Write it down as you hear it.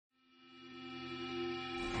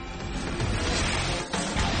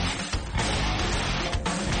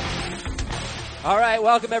All right,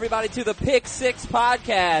 welcome everybody to the Pick Six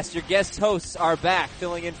podcast. Your guest hosts are back,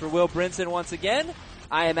 filling in for Will Brinson once again.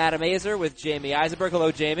 I am Adam Azer with Jamie Eisenberg.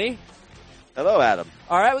 Hello, Jamie. Hello, Adam.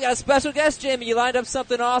 All right, we got a special guest, Jamie. You lined up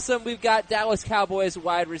something awesome. We've got Dallas Cowboys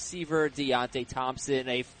wide receiver Deontay Thompson,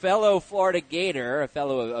 a fellow Florida Gator, a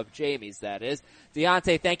fellow of Jamie's, that is.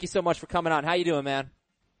 Deontay, thank you so much for coming on. How you doing, man?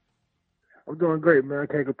 I'm doing great, man. I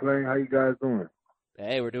can't complain. How you guys doing?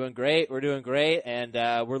 Hey, we're doing great. And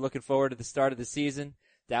we're looking forward to the start of the season.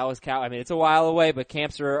 It's a while away, but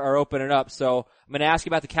camps are opening up. So I'm going to ask you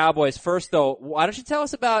about the Cowboys. First, though, why don't you tell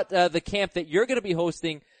us about the camp that you're going to be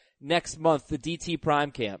hosting next month, the DT Prime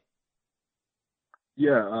Camp?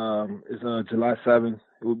 Yeah, it's July 7th.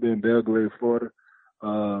 It will be in Belgrade, Florida.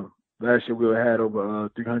 Last year we had over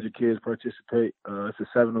 300 kids participate. It's a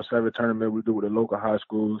 7-on-7 tournament we do with the local high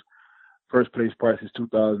schools. First place price is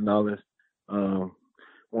 $2,000.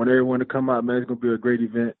 Want everyone to come out, man. It's going to be a great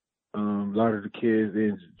event. A lot of the kids, they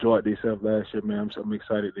enjoyed themselves last year, man. I'm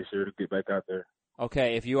excited this year to get back out there.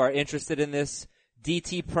 Okay, if you are interested in this,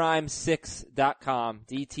 DTPrime6.com,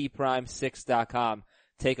 DTPrime6.com.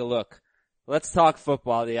 Take a look. Let's talk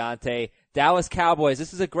football, Deontay. Dallas Cowboys,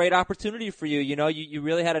 this is a great opportunity for you. You know, you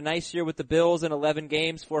really had a nice year with the Bills in 11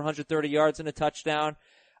 games, 430 yards and a touchdown.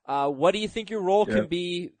 What do you think your role can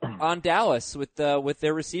be on Dallas with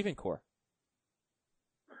their receiving core?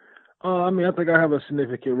 I think I have a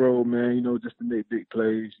significant role, man, you know, just to make big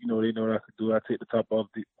plays. You know, they know what I could do. I take the top off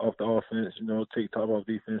the offense, you know, take top off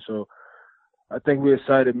defense. So I think we're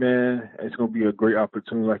excited, man. It's going to be a great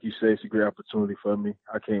opportunity. Like you say, it's a great opportunity for me.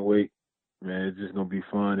 I can't wait, man. It's just going to be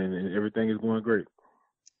fun, and everything is going great.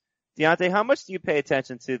 Deontay, how much do you pay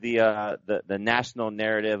attention to the national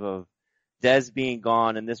narrative of Dez being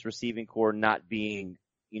gone and this receiving core not being,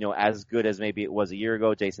 you know, as good as maybe it was a year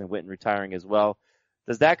ago, Jason Witten retiring as well?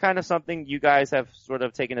 Does that kind of something you guys have sort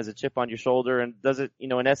of taken as a chip on your shoulder, and does it, you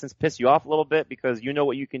know, in essence piss you off a little bit because you know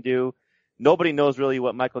what you can do? Nobody knows really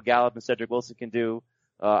what Michael Gallup and Cedric Wilson can do.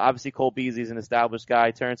 Obviously Cole Beasley's an established guy.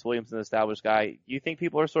 Terrence Williams is an established guy. Do you think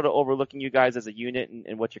people are sort of overlooking you guys as a unit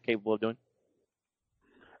and what you're capable of doing?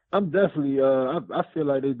 I'm definitely, I feel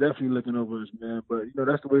like they're definitely looking over us, man. But, you know,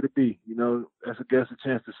 that's the way to be. You know, that's a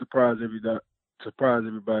chance to surprise everybody.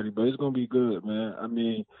 But it's going to be good, man. I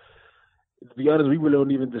mean, to be honest, we really don't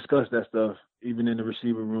even discuss that stuff, even in the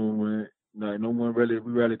receiver room. When no one we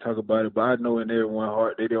rarely talk about it. But I know in everyone's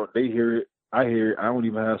heart, they hear it. I hear it. I don't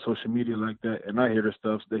even have social media like that, and I hear the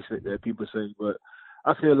stuff they say that people say. But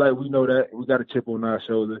I feel like we know that we got a chip on our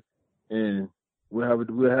shoulder, and we'll have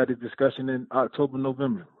the discussion in October,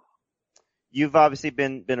 November. You've obviously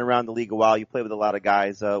been around the league a while. You play with a lot of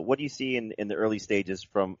guys. What do you see in the early stages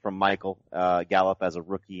from Michael Gallup as a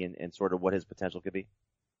rookie and sort of what his potential could be?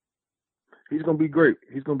 He's going to be great.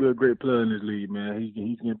 He's going to be a great player in this league, man.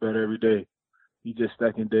 He's getting better every day. He's just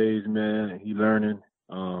stacking days, man. He's learning.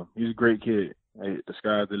 He's a great kid. Hey, the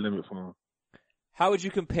sky's the limit for him. How would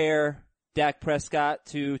you compare Dak Prescott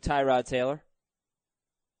to Tyrod Taylor?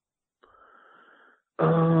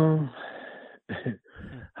 How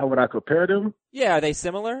would I compare them? Yeah, are they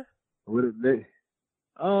similar? They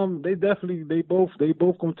both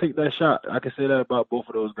gonna take that shot. I can say that about both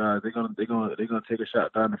of those guys. They're gonna take a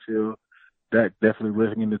shot down the field. Dak definitely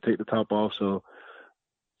willing to take the top off. So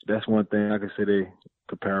that's one thing I can say they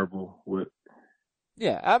comparable with.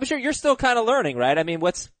 Yeah, I'm sure you're still kind of learning, right? I mean,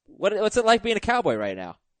 what's it like being a Cowboy right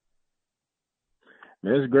now?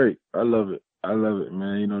 Man, it's great. I love it,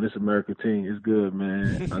 man. You know, this American team is good,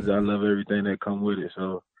 man. I love everything that come with it.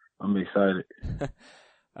 So I'm excited.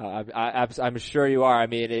 I'm sure you are. I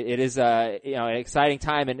mean, it is an exciting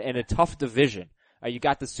time and a tough division. You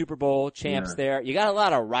got the Super Bowl champs there. You got a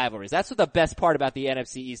lot of rivalries. That's what the best part about the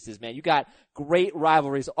NFC East is, man. You got great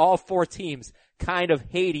rivalries. All four teams kind of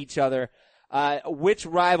hate each other. Which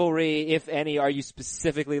rivalry, if any, are you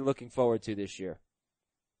specifically looking forward to this year?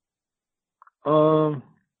 I'm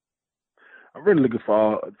really looking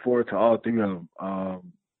forward to all three of them. You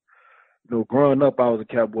know, growing up, I was a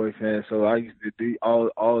Cowboy fan, so I used to do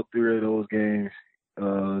all three of those games.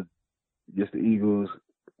 Just the Eagles,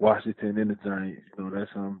 Washington, and the Giants. You know,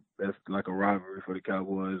 that's like a rivalry for the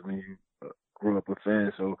Cowboys when you grew up a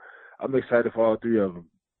fan. So I'm excited for all three of them.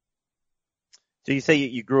 So you say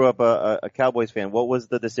you grew up a Cowboys fan. What was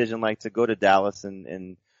the decision like to go to Dallas,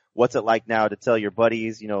 and what's it like now to tell your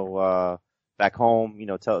buddies, you know, back home, you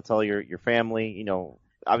know, tell your family, you know,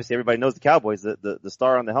 obviously everybody knows the Cowboys, the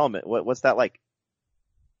star on the helmet. What's that like?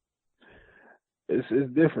 It's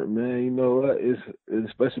different, man. You know what? It's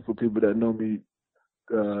especially for people that know me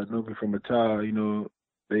from a child. You know,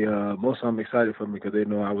 they most of them excited for me because they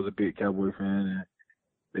know I was a big Cowboy fan,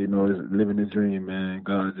 they know it's living the dream, man.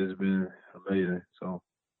 God just been amazing.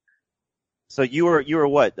 So you were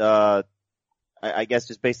what? I guess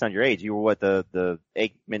just based on your age, you were what, the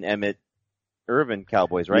Aikman, Emmett, Irvin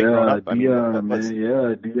Cowboys, right? Growing yeah, up, I mean, Dion, man,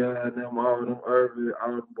 yeah, Dion and them, all them Irvin,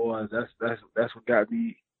 all them boys. That's what got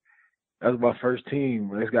me. That was my first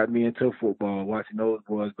team. That's got me into football. Watching those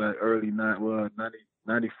boys back early 94,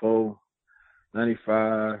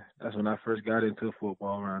 95. That's when I first got into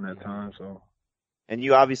football around that time. So. And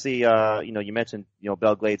you obviously, you mentioned,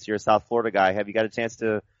 Belle Glades, you're a South Florida guy. Have you got a chance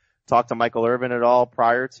to talk to Michael Irvin at all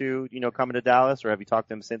prior to, coming to Dallas, or have you talked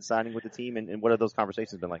to him since signing with the team? And what have those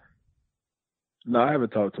conversations been like? No, I haven't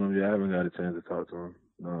talked to him yet. I haven't got a chance to talk to him.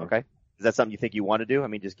 No. Okay. Is that something you think you want to do? I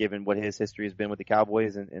mean, just given what his history has been with the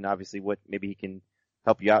Cowboys and obviously what maybe he can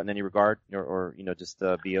help you out in any regard or just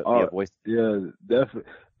be a voice? Yeah,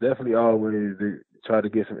 definitely always try to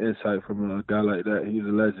get some insight from a guy like that. He's a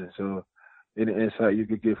legend. So any insight you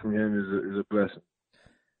could get from him is a blessing.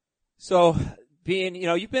 So being,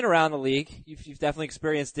 you've been around the league. You've definitely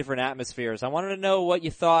experienced different atmospheres. I wanted to know what you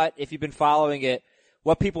thought, if you've been following it,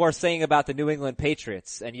 what people are saying about the New England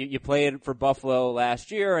Patriots. And you played for Buffalo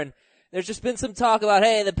last year, and there's just been some talk about,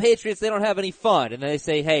 hey, the Patriots, they don't have any fun. And then they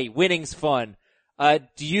say, hey, winning's fun.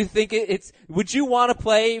 Do you think would you want to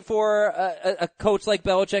play for a coach like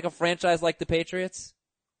Belichick, a franchise like the Patriots?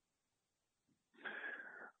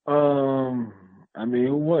 I mean,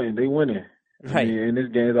 who won? They winning. Right. I mean, and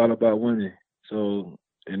this game's all about winning. So,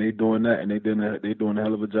 and they doing that, and they doing a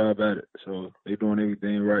hell of a job at it. So they doing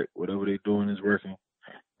everything right. Whatever they doing is working.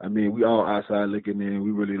 I mean, we all outside looking in. We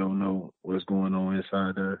really don't know what's going on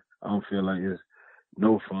inside there. I don't feel like it's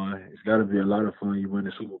no fun. It's got to be a lot of fun. You win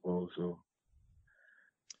the Super Bowl. So.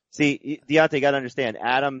 See, Deontay, you got to understand,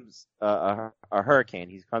 Adam's a Hurricane.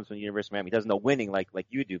 He comes from the University of Miami. He doesn't know winning like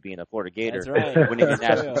you do, being a Florida Gator, right. winning a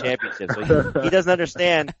national championship. So he doesn't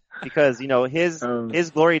understand because, his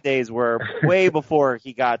glory days were way before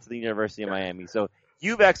he got to the University of Miami. So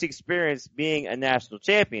you've actually experienced being a national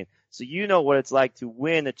champion. So you know what it's like to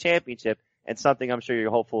win a championship, and something I'm sure you're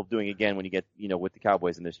hopeful of doing again when you get, with the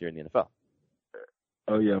Cowboys in this year in the NFL.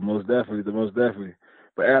 Oh yeah, most definitely.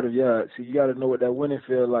 But Adam, yeah, see, you got to know what that winning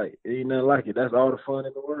feels like. It ain't nothing like it. That's all the fun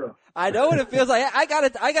in the world. I know what it feels like. I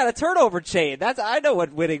got a turnover chain. I know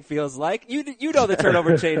what winning feels like. You know the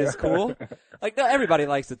turnover chain is cool. Like, no, everybody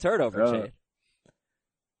likes the turnover chain.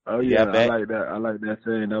 Oh yeah, I like that. I like that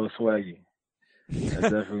saying. That was swaggy. That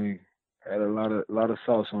definitely had a lot of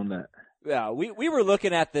sauce on that. Yeah, we were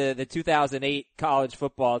looking at the 2008 college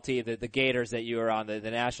football team, the Gators that you were on, the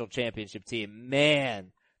national championship team.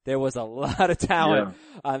 Man, there was a lot of talent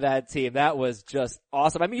on that team. That was just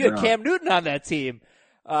awesome. I mean, you had Cam Newton on that team.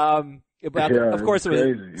 Of course, it was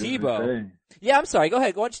Tebow. Yeah, I'm sorry. Go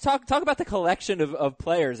ahead. Why don't you talk about the collection of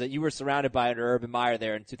players that you were surrounded by under Urban Meyer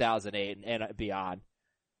there in 2008 and beyond.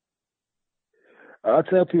 I'll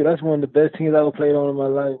tell people that's one of the best teams I ever played on in my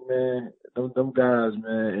life, man. Them guys,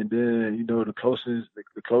 man. And then, the closeness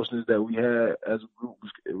that we had as a group,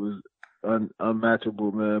 it was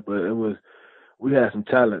unmatchable, man. But we had some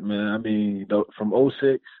talent, man. I mean, from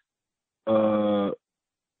 06, 07,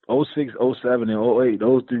 and 08,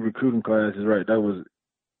 those three recruiting classes, right, that was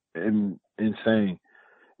insane.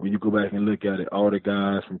 When you go back and look at it, all the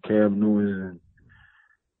guys from Cam Newton,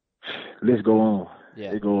 let's go on.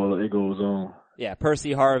 Yeah. It goes on. Yeah,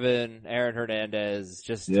 Percy Harvin, Aaron Hernandez,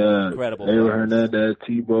 just incredible. Aaron Hernandez,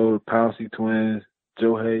 Tebow, Pouncey twins,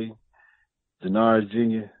 Joe Hay, Jannard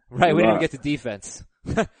Jr. Right, we didn't get to defense.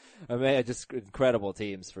 I mean, just incredible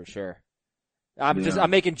teams for sure. I'm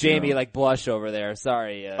making Jamie blush over there.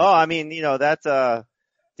 Sorry. I mean, that's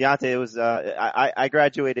Deontay. It was I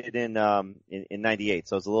graduated in 98,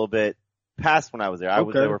 so it's a little bit past when I was there. I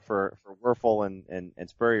was there for Werfel and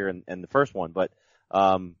Spurrier and the first one, but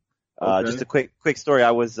just a quick story.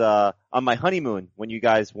 I was on my honeymoon when you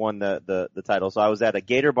guys won the title, so I was at a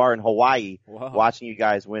Gator bar in Hawaii watching you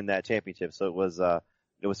guys win that championship. So it was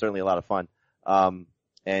certainly a lot of fun. I'm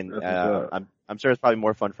sure it's probably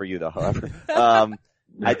more fun for you though, however.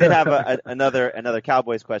 I did have another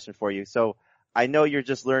Cowboys question for you. So I know you're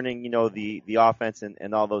just learning, the offense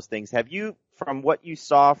and all those things. Have you, from what you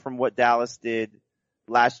saw from what Dallas did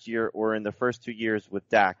last year or in the first 2 years with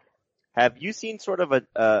Dak, have you seen sort of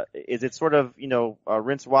is it sort of,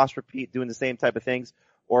 rinse, wash, repeat, doing the same type of things?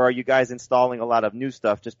 Or are you guys installing a lot of new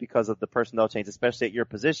stuff just because of the personnel change, especially at your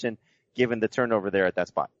position, given the turnover there at that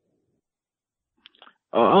spot?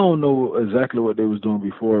 I don't know exactly what they was doing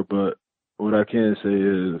before, but what I can say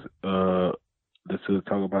is, just to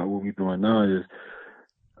talk about what we're doing now is,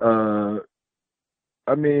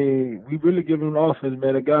 I mean, we really give him an offense,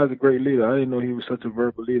 man. The guy's a great leader. I didn't know he was such a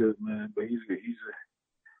verbal leader, man, but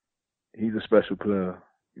he's a special player.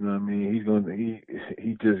 You know what I mean?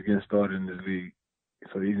 He just getting started in this league,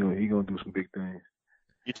 so he's gonna do some big things.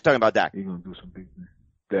 You're talking about Dak. He's gonna do some big things.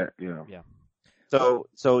 Dak, yeah. Yeah.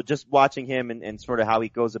 So just watching him and sort of how he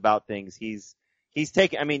goes about things, he's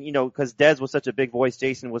taken. I mean, because Dez was such a big voice,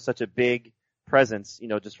 Jason was such a big presence,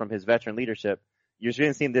 just from his veteran leadership. You're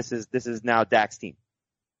going to see this is now Dak's team.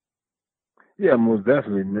 Yeah, most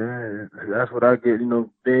definitely, man. That's what I get. Being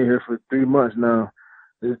here for 3 months now.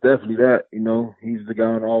 It's definitely that, he's the guy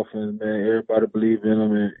on the offense, man. Everybody believes in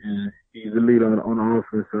him, and he's the leader on the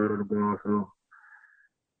offense side of the ball, so.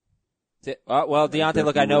 Well, Deontay,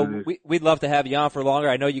 look, I know we'd love to have you on for longer.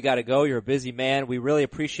 I know you got to go. You're a busy man. We really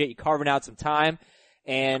appreciate you carving out some time.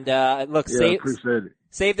 And look, appreciate it.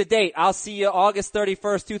 Save the date. I'll see you August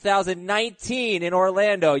 31st, 2019 in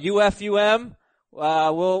Orlando. UFUM.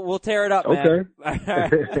 We'll tear it up, man.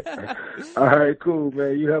 Okay. All right, cool,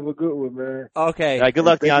 man. You have a good one, man. Okay. All right, good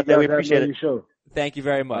luck, Deontay. We appreciate it. Show. Thank you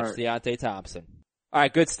very much, Deontay Thompson. All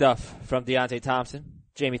right, good stuff from Deontay Thompson.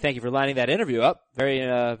 Jamie, thank you for lining that interview up.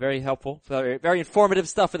 Very helpful. Very informative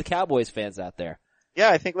stuff for the Cowboys fans out there. Yeah,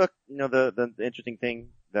 I think, look, the interesting thing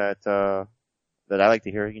that I like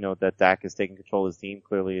to hear, that Dak is taking control of his team.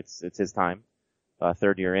 Clearly it's his time.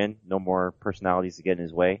 Third year in, no more personalities to get in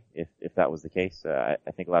his way, if that was the case. I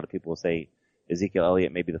think a lot of people will say Ezekiel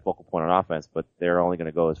Elliott may be the focal point on offense, but they're only going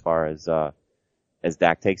to go as far as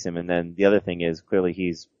Dak takes him. And then the other thing is, clearly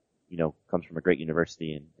he's, comes from a great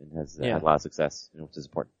university and has had a lot of success, which is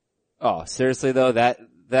important. Oh, seriously though,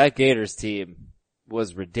 that Gators team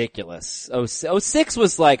was ridiculous. 06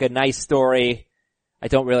 was like a nice story. I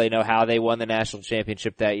don't really know how they won the national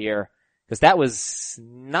championship that year. Cause that was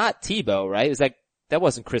not Tebow, right? It was that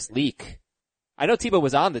wasn't Chris Leak. I know Tebow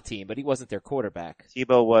was on the team, but he wasn't their quarterback.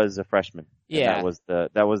 Tebow was a freshman. Yeah.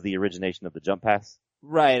 That was the origination of the jump pass.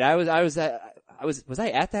 Right. Was I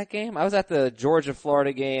at that game? I was at the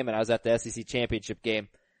Georgia-Florida game and I was at the SEC championship game.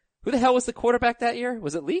 Who the hell was the quarterback that year?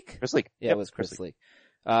 Was it Leak? Chris Leak. Yeah, it was Chris Leak.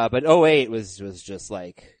 But 08 was just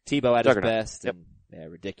like Tebow at his best and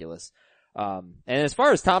ridiculous. And as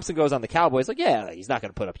far as Thompson goes on the Cowboys, he's not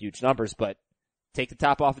going to put up huge numbers, but take the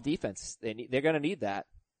top off of defense. They're going to need that.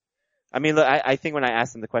 I mean, look, I think when I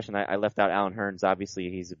asked him the question, I left out Allen Hurns. Obviously,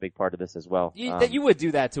 he's a big part of this as well. You would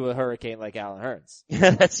do that to a hurricane like Allen Hurns.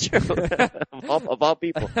 Yeah, that's true. of all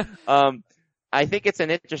people. I think it's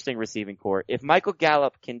an interesting receiving core. If Michael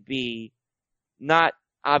Gallup can be not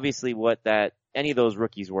obviously what any of those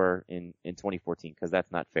rookies were in 2014, because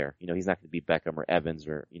that's not fair. He's not going to be Beckham or Evans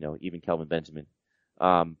or, even Kelvin Benjamin.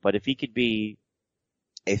 But if he could be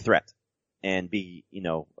a threat and be,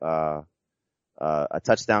 a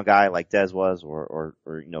touchdown guy like Dez was, or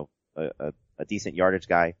a decent yardage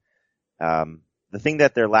guy. The thing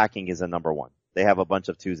that they're lacking is a number one. They have a bunch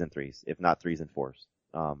of 2s and 3s, if not 3s and 4s.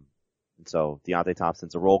 And so Deontay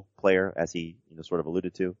Thompson's a role player, as he, sort of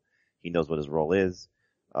alluded to. He knows what his role is.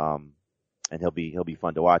 And he'll be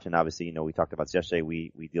fun to watch. And obviously, we talked about this yesterday.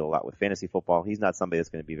 We deal a lot with fantasy football. He's not somebody that's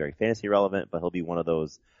going to be very fantasy relevant, but he'll be one of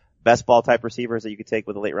those best ball type receivers that you could take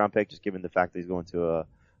with a late round pick, just given the fact that he's going to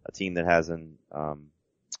a team that has an,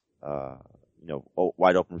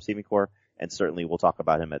 wide open receiving core. And certainly we'll talk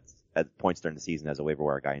about him at points during the season as a waiver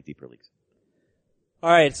wire guy in deeper leagues. All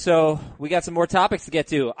right. So we got some more topics to get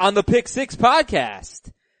to on the Pick Six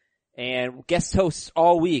podcast, and guest hosts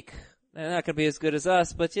all week. They're not going to be as good as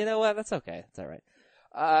us, but you know what? That's okay. It's all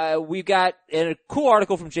right. We've got a cool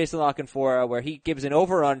article from Jason Lockenfora where he gives an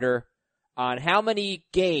over-under on how many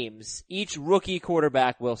games each rookie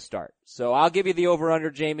quarterback will start. So I'll give you the over-under,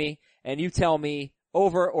 Jamie, and you tell me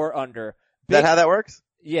over or under. Is that how that works?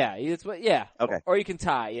 Yeah. Yeah. Okay. Or you can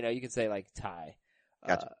tie. You can say like tie.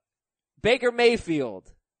 Gotcha. Baker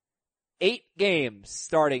Mayfield, 8 games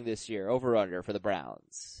starting this year, over-under for the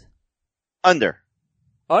Browns. Under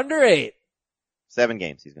 8. 7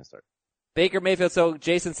 games he's going to start. Baker Mayfield, so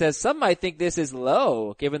Jason says some might think this is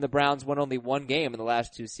low, given the Browns won only 1 game in the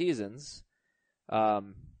last 2 seasons.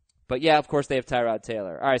 But yeah, of course they have Tyrod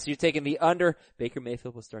Taylor. Alright, so you're taking the under. Baker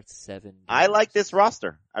Mayfield will start 7 games. I like this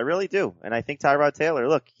roster. I really do. And I think Tyrod Taylor,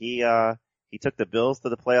 look, he took the Bills to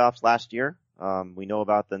the playoffs last year. We know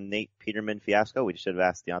about the Nate Peterman fiasco. We should have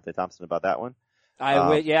asked Deontay Thompson about that one.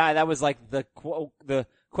 That was like the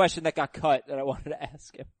question that got cut that I wanted to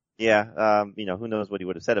ask him. Yeah, who knows what he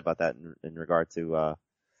would have said about that in regard to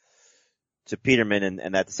Peterman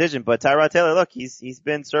and that decision. But Tyrod Taylor, look, he's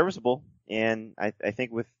been serviceable, and I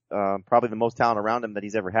think with probably the most talent around him that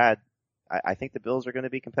he's ever had, I think the Bills are going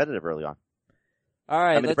to be competitive early on. All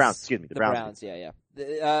right, the Browns. Excuse me, the Browns. Yeah.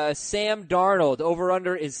 Sam Darnold, over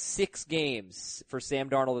under is 6 games for Sam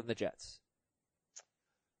Darnold and the Jets.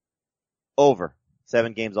 Over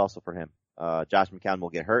 7 games also for him. Josh McCown will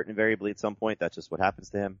get hurt invariably at some point. That's just what happens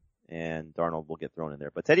to him. And Darnold will get thrown in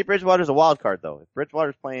there. But Teddy Bridgewater's a wild card though. If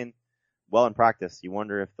Bridgewater's playing well in practice, you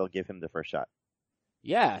wonder if they'll give him the first shot.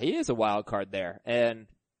 Yeah, he is a wild card there. And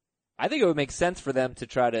I think it would make sense for them to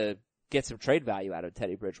try to get some trade value out of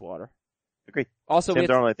Teddy Bridgewater. Agreed. Also, Sam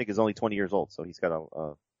Darnold, I think, is only 20 years old, so he's got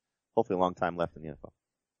hopefully a long time left in the NFL.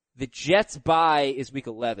 The Jets bye is week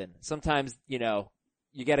 11. Sometimes, you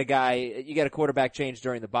get a quarterback change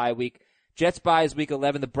during the bye week. Jets bye is week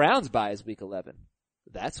 11. The Browns bye is week 11.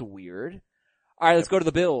 That's weird. All right, let's go to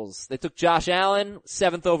the Bills. They took Josh Allen,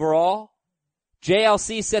 7th overall.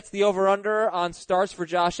 JLC sets the over-under on starts for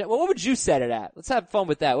Josh Allen. Well, what would you set it at? Let's have fun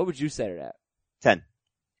with that. What would you set it at? 10.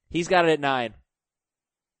 He's got it at 9.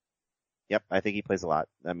 Yep, I think he plays a lot.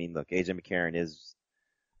 I mean, look, AJ McCarron is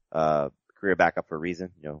career backup for a reason.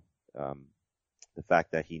 The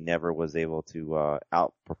fact that he never was able to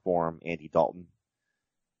outperform Andy Dalton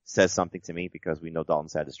says something to me because we know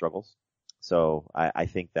Dalton's had his struggles. So I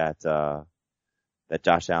think that that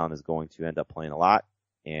Josh Allen is going to end up playing a lot,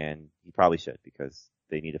 and he probably should because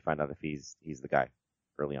they need to find out if he's the guy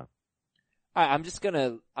early on. All right, I'm just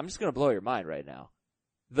gonna blow your mind right now.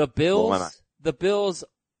 The Bills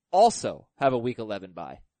also have a week 11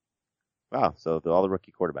 bye. Wow, so all the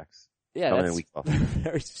rookie quarterbacks. Yeah, coming that's in week 12.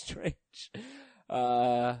 very strange.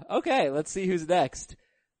 Okay, let's see who's next.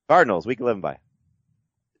 Cardinals, week 11 bye.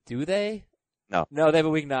 Do they? No. No, they have a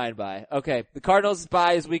week 9 bye. Okay, the Cardinals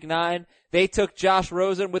bye is week 9. They took Josh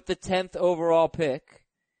Rosen with the 10th overall pick.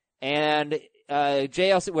 And,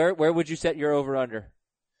 JLC, where would you set your over-under?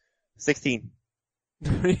 16.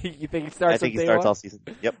 You think he starts? I think he starts all season.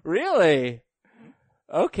 Yep. Really?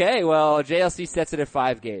 Okay, well, JLC sets it at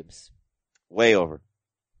 5 games. Way over.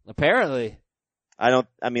 Apparently.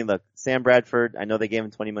 Look, Sam Bradford, I know they gave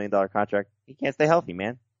him $20 million contract. He can't stay healthy,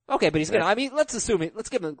 man. Okay, but he's let's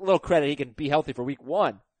give him a little credit. He can be healthy for week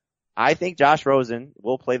 1. I think Josh Rosen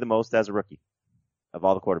will play the most as a rookie of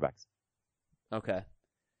all the quarterbacks. Okay.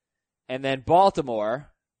 And then Baltimore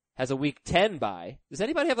has a week 10 bye. Does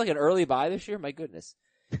anybody have like an early bye this year? My goodness.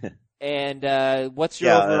 And, what's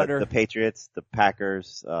your over-under? The Patriots, the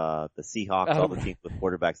Packers, the Seahawks, all the teams with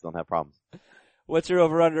quarterbacks don't have problems. What's your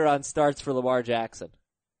over-under on starts for Lamar Jackson?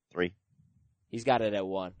 3. He's got it at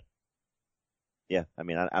 1. Yeah, I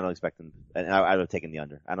don't expect him, and I would have taken the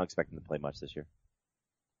under. I don't expect him to play much this year.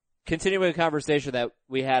 Continuing a conversation that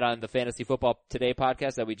we had on the Fantasy Football Today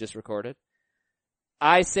podcast that we just recorded.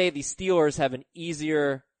 I say the Steelers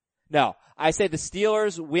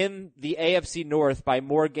win the AFC North by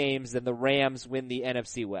more games than the Rams win the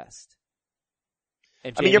NFC West.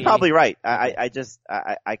 And Jamie, you're probably right. I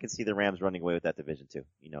can see the Rams running away with that division too.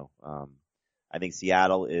 I think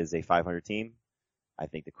Seattle is a 500 team. I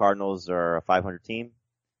think the Cardinals are a 500 team.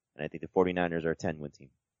 And I think the 49ers are a 10-win team.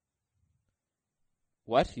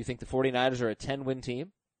 What? You think the 49ers are a 10-win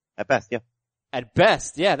team? At best, yeah. At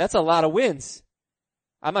best, yeah. That's a lot of wins.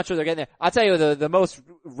 I'm not sure they're getting there. I'll tell you the most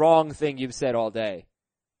wrong thing you've said all day.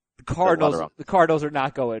 The Cardinals are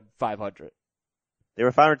not going 500. They were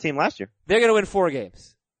a 500 team last year. They're going to win 4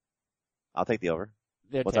 games. I'll take the over.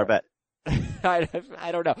 What's terrible. our bet?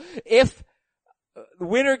 I don't know. If the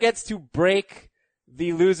winner gets to break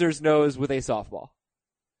the loser's nose with a softball.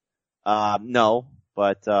 No,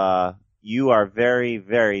 but you are very,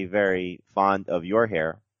 very, very fond of your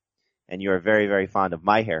hair, and you are very, very fond of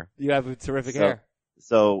my hair. You have terrific hair.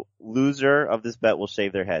 So loser of this bet will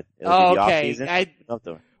shave their head. It'll be the okay.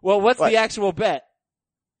 off-season. Well, what's the actual bet?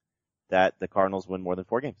 That the Cardinals win more than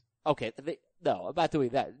 4 games. Okay, no, I'm not doing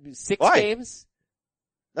that. 6 Why? games?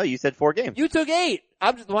 No, you said 4 games. You took 8.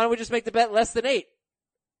 Why don't we just make the bet less than 8?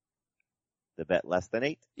 The bet less than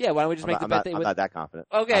 8? Yeah, why don't we just make the bet? I'm not that confident.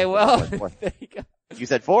 Okay, well, there you go. You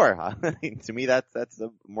said 4. Huh? To me, that's a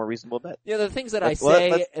more reasonable bet. Yeah, the things that I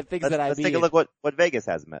say and things that I mean. Let's take a look what Vegas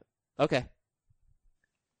has them at. Okay.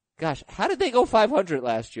 Gosh, how did they go 500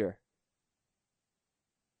 last year?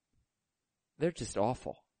 They're just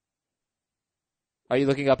awful. Are you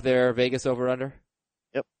looking up their Vegas over-under?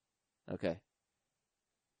 Yep. Okay.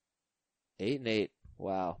 8-8.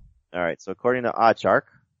 Wow. All right. So according to OddsShark,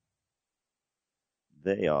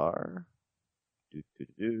 they are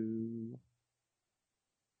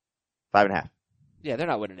 5.5. Yeah, they're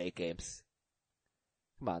not winning 8 games.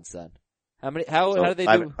 Come on, son. How do they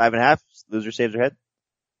do? 5.5. Loser shaves their head.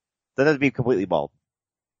 Doesn't have to be completely bald.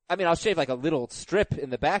 I mean, I'll shave like a little strip in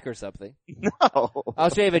the back or something. No. I'll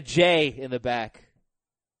shave a J in the back.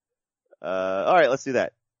 All right, let's do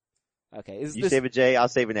that. Okay. You save a J, I'll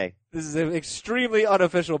save an A. This is an extremely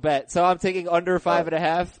unofficial bet. So I'm taking under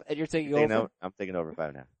 5.5 and you're taking over? I'm taking over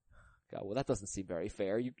 5.5. God, well, that doesn't seem very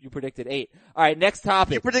fair. You predicted 8. All right, next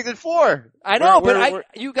topic. You predicted 4. I know,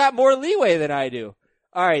 you got more leeway than I do.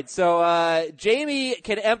 All right, so Jamie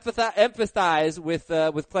can empathize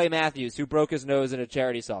with Clay Matthews, who broke his nose in a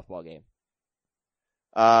charity softball game.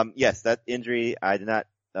 Yes, that injury, I did not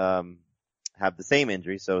have the same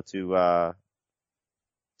injury. So to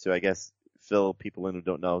I guess fill people in who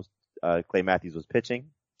don't know, Clay Matthews was pitching.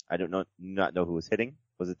 I not know who was hitting.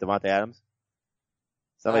 Was it Devontae Adams?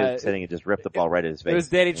 Somebody was hitting and just ripped the ball right at his face. It was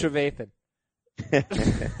Danny Trevathan.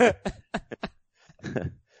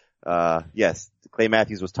 Yes, Clay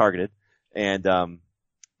Matthews was targeted and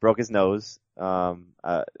broke his nose.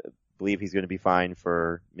 I believe he's going to be fine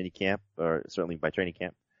for mini camp, or certainly by training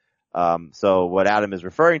camp. So what Adam is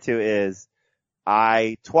referring to is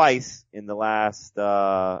I twice in the last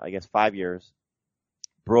 5 years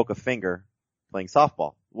broke a finger playing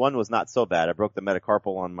softball. One was not so bad. I broke the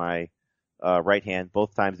metacarpal on my right hand,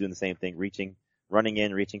 both times doing the same thing, reaching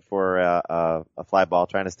for a fly ball,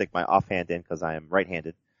 trying to stick my offhand in because I am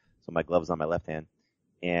right-handed, so my glove's on my left hand.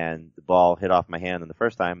 And the ball hit off my hand on the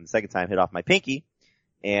first time, and the second time hit off my pinky.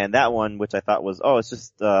 And that one, which I thought was, it's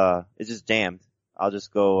just jammed. I'll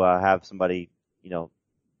just go have somebody,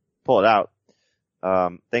 pull it out.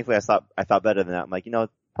 Thankfully I thought better than that. I'm like,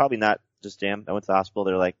 probably not just jammed. I went to the hospital.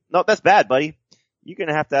 They're like, no, that's bad, buddy. You're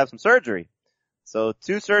gonna have to have some surgery. So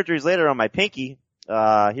 2 surgeries later on my pinky,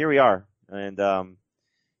 here we are. And,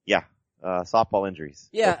 softball injuries.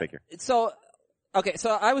 Yeah. Go figure. So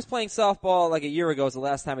I was playing softball like a year ago was the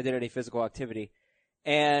last time I did any physical activity.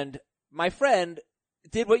 And my friend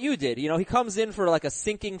did what you did. He comes in for like a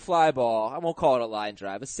sinking fly ball. I won't call it a line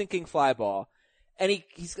drive, a sinking fly ball. And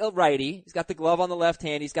he's a righty. He's got the glove on the left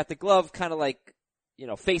hand. He's got the glove kind of like,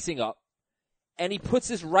 facing up. And he puts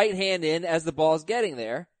his right hand in as the ball's getting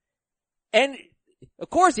there. And of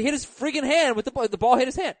course he hit his friggin' hand with the ball hit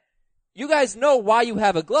his hand. You guys know why you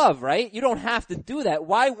have a glove, right? You don't have to do that.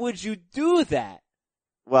 Why would you do that?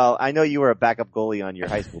 Well, I know you were a backup goalie on your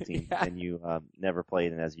high school team, and you never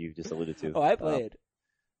played, and as you just alluded to. Oh, I played.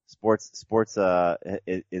 Sports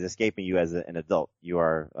is escaping you as an adult. You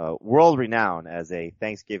are world renowned as a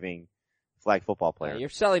Thanksgiving flag football player. You're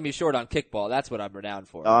selling me short on kickball. That's what I'm renowned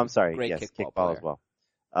for. Oh, I'm sorry. Great yes, kickball as well.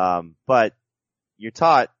 But you're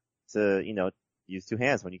taught to, use 2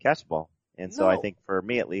 hands when you catch the ball. And so I think for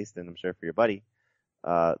me at least, and I'm sure for your buddy,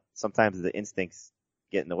 sometimes the instincts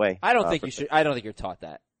get in the way. I don't think you should. I don't think you're taught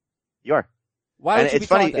that. You are. Why would you be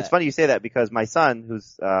taught that? It's funny you say that because my son,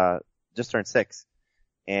 who's just turned 6,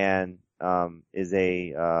 and is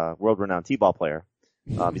a world-renowned t-ball player.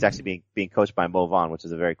 He's actually being coached by Mo Vaughn, which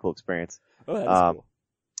is a very cool experience. Oh, that's cool.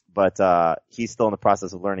 But he's still in the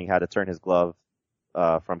process of learning how to turn his glove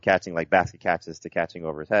from catching like basket catches to catching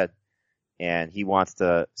over his head. And he wants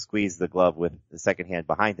to squeeze the glove with the second hand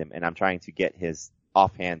behind him, and I'm trying to get his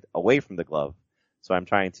offhand away from the glove. So I'm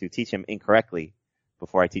trying to teach him incorrectly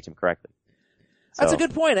before I teach him correctly. That's a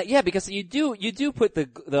good point. Yeah, because you do put the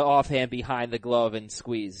offhand behind the glove and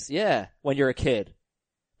squeeze. Yeah, when you're a kid.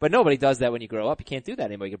 But nobody does that when you grow up. You can't do that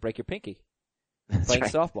anymore. You can break your pinky. That's playing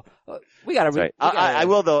right. softball. We gotta, right. I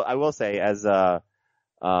will say as,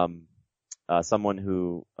 someone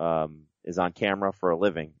who, is on camera for a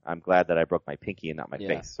living, I'm glad that I broke my pinky and not my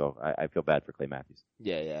face. So I feel bad for Clay Matthews.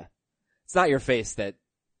 Yeah. It's not your face that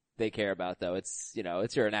they care about though. It's,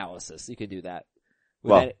 it's your analysis. You can do that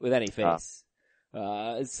with any face.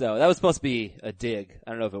 So that was supposed to be a dig.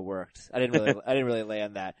 I don't know if it worked. I didn't really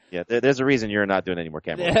land that. Yeah, there's a reason you're not doing any more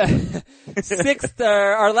camera. Yeah. Sixth,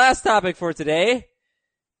 our last topic for today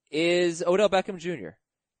is Odell Beckham Jr.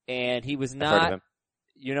 And he was not, I've heard of him.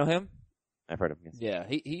 You know him? I've heard of him. Yes. Yeah,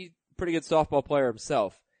 he pretty good softball player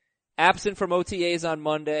himself. Absent from OTAs on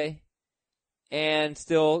Monday and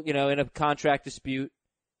still, in a contract dispute.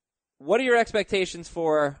 What are your expectations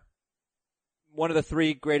for one of the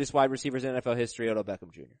 3 greatest wide receivers in NFL history, Odell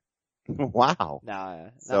Beckham Jr.? Wow.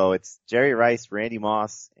 So it's Jerry Rice, Randy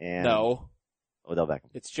Moss, and Odell Beckham.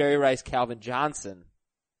 It's Jerry Rice, Calvin Johnson,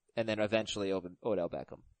 and then eventually Odell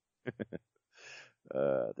Beckham.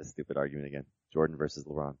 This stupid argument again. Jordan versus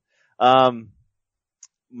LeBron.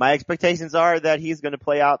 My expectations are that he's going to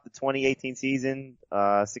play out the 2018 season,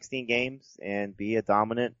 16 games, and be a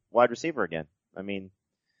dominant wide receiver again. I mean,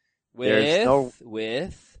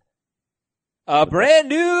 with a brand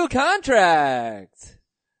new contract.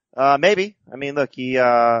 Maybe. I mean, look,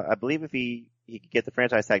 I believe if he could get the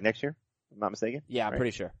franchise tag next year, if I'm not mistaken. Yeah, I'm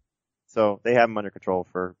pretty sure. So they have him under control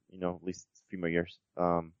for, at least a few more years.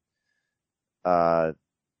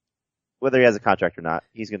 Whether he has a contract or not,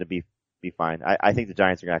 he's going to be fine. I think the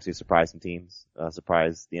Giants are going to actually surprise some teams,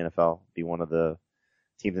 surprise the NFL, be one of the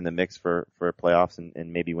teams in the mix for playoffs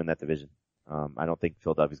and maybe win that division. I don't think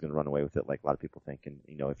Philadelphia's going to run away with it like a lot of people think. And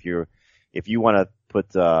if you want to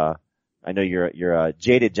put, I know you're a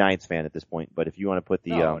jaded Giants fan at this point, but if you want to put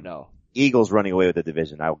the Eagles running away with the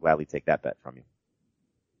division, I will gladly take that bet from you.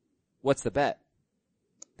 What's the bet?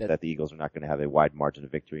 That the Eagles are not going to have a wide margin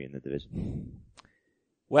of victory in the division.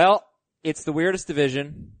 Well, it's the weirdest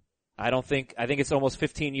division. I think it's almost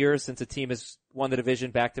 15 years since a team has won the division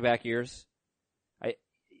back-to-back years.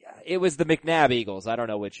 It was the McNabb Eagles. I don't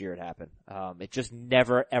know which year it happened. It just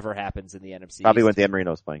never ever happens in the NFC. Probably East. when Dan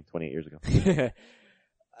Marino was playing 28 years ago.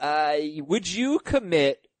 Would you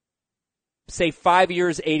commit, say, 5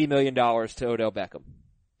 years, $80 million to Odell Beckham?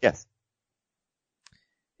 Yes.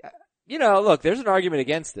 Look, there's an argument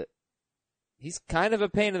against it. He's kind of a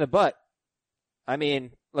pain in the butt. I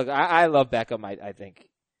mean, look, I love Beckham. I think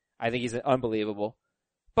he's unbelievable.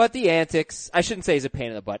 But the antics, I shouldn't say he's a pain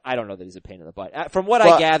in the butt. I don't know that he's a pain in the butt. From what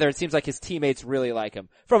I gather, it seems like his teammates really like him.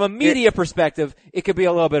 From a media perspective, it could be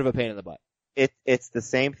a little bit of a pain in the butt. It's the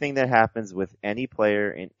same thing that happens with any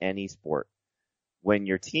player in any sport. When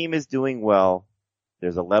your team is doing well,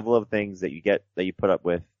 there's a level of things that you put up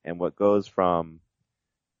with, and what goes from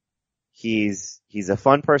he's a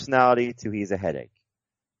fun personality to he's a headache.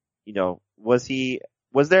 Was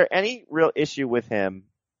there any real issue with him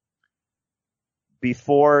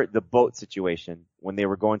before the boat situation when they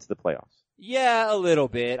were going to the playoffs? Yeah, a little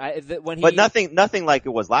bit. But nothing like it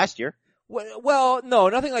was last year. Well, no,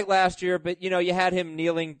 nothing like last year, but you had him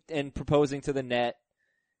kneeling and proposing to the net.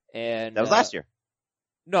 And that was last year.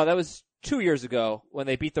 No, that was 2 years ago when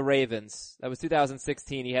they beat the Ravens. That was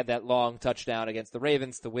 2016. He had that long touchdown against the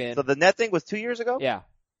Ravens to win. So the net thing was 2 years ago? Yeah.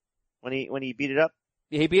 When he beat it up?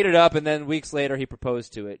 He beat it up, and then weeks later he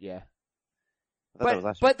proposed to it, yeah. I thought that was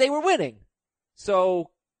last year. But they were winning.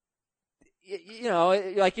 So,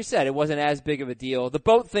 like you said, it wasn't as big of a deal. The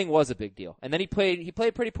boat thing was a big deal. And then he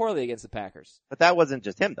played pretty poorly against the Packers. But that wasn't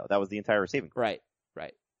just him, though. That was the entire receiving corps.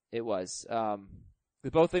 Right. It was.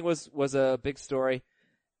 The boat thing was a big story.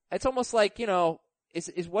 It's almost like,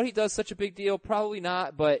 is what he does such a big deal? Probably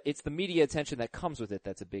not, but it's the media attention that comes with it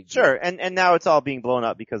that's a big deal. Sure, and now it's all being blown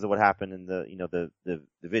up because of what happened in the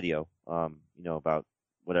video, about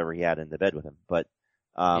whatever he had in the bed with him. But,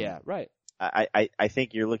 yeah, right. I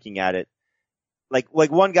think you're looking at it like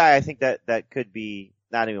one guy I think that could be,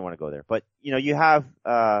 not even want to go there, but you have,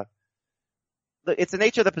 it's the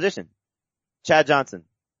nature of the position. Chad Johnson,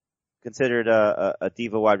 considered a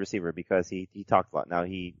diva wide receiver because he talked a lot. Now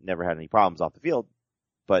he never had any problems off the field,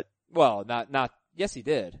 but. Well, not, yes he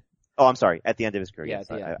did. Oh, I'm sorry. At the end of his career, yeah,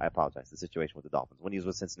 yes. I apologize. The situation with the Dolphins. When he was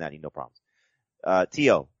with Cincinnati, no problems.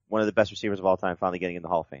 T.O., one of the best receivers of all time, finally getting in the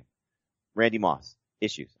Hall of Fame. Randy Moss,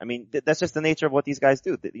 issues. I mean, that's just the nature of what these guys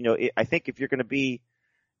do. I think if you're going to be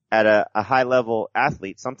at a high level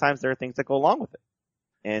athlete, sometimes there are things that go along with it.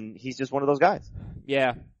 And he's just one of those guys.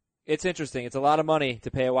 Yeah. It's interesting. It's a lot of money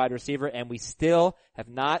to pay a wide receiver, and we still have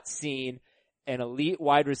not seen an elite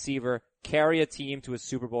wide receiver carry a team to a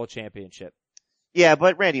Super Bowl championship. Yeah,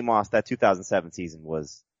 but Randy Moss, that 2007 season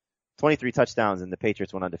was 23 touchdowns, and the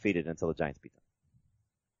Patriots went undefeated until the Giants beat them.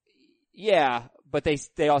 Yeah, but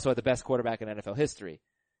they also had the best quarterback in NFL history.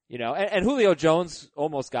 And Julio Jones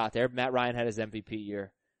almost got there. Matt Ryan had his MVP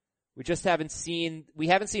year. We just haven't seen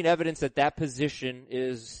evidence that position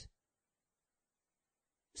is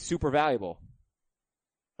super valuable.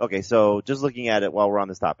 Okay, so just looking at it while we're on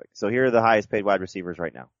this topic. So here are the highest paid wide receivers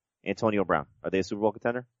right now. Antonio Brown. Are they a Super Bowl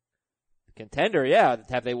contender? Contender, yeah.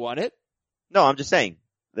 Have they won it? No, I'm just saying.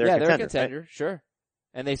 They're a contender, right? Sure.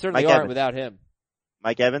 And they certainly Mike aren't Evans. Without him.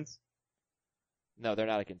 Mike Evans? No, they're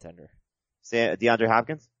not a contender. DeAndre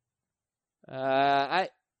Hopkins? I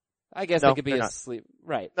guess they could be asleep.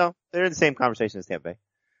 Right. No, they're in the same conversation as Tampa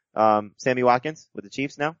Bay. Sammy Watkins with the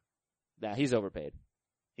Chiefs now? Nah, he's overpaid.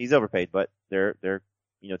 He's overpaid, but they're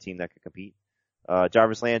a team that could compete.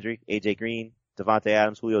 Jarvis Landry, AJ Green, Devontae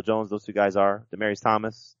Adams, Julio Jones, those two guys are. Demaryius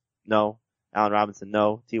Thomas, no. Allen Robinson,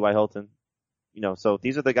 no. T.Y. Hilton, so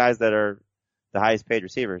these are the guys that are the highest paid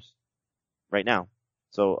receivers right now.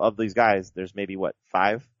 So of these guys, there's maybe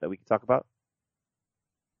 5 that we can talk about?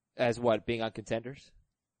 As what, being on contenders?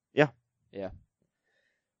 Yeah. Yeah.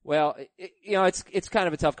 Well, it's kind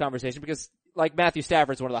of a tough conversation because like Matthew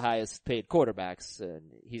Stafford's one of the highest paid quarterbacks, and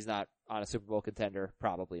he's not on a Super Bowl contender,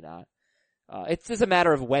 probably not. It's just a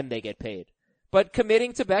matter of when they get paid. But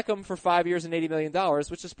committing to Beckham for 5 years and $80 million,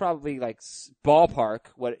 which is probably like ballpark,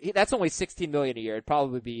 that's only $16 million a year. It'd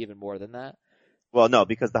probably be even more than that. Well, no,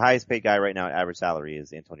 because the highest paid guy right now at average salary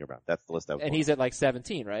is Antonio Brown. That's the list I was And he's at like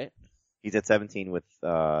 17, right? He's at 17 with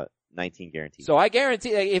 19 guaranteed. So I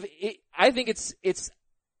guarantee, I think it's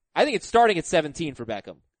I think it's starting at 17 for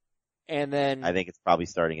Beckham. And then I think it's probably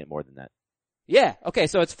starting at more than that. Yeah. Okay.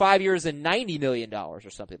 So it's 5 years and $90 million or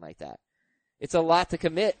something like that. It's a lot to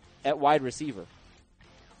commit at wide receiver.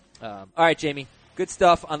 All right, Jamie. Good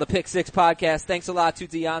stuff on the Pick Six podcast. Thanks a lot to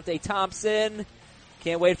Deontay Thompson.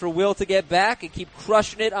 Can't wait for Will to get back and keep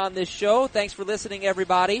crushing it on this show. Thanks for listening,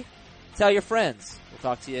 everybody. Tell your friends. We'll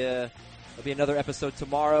talk to you. There'll be another episode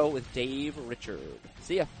tomorrow with Dave Richard.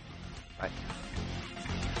 See ya. Bye.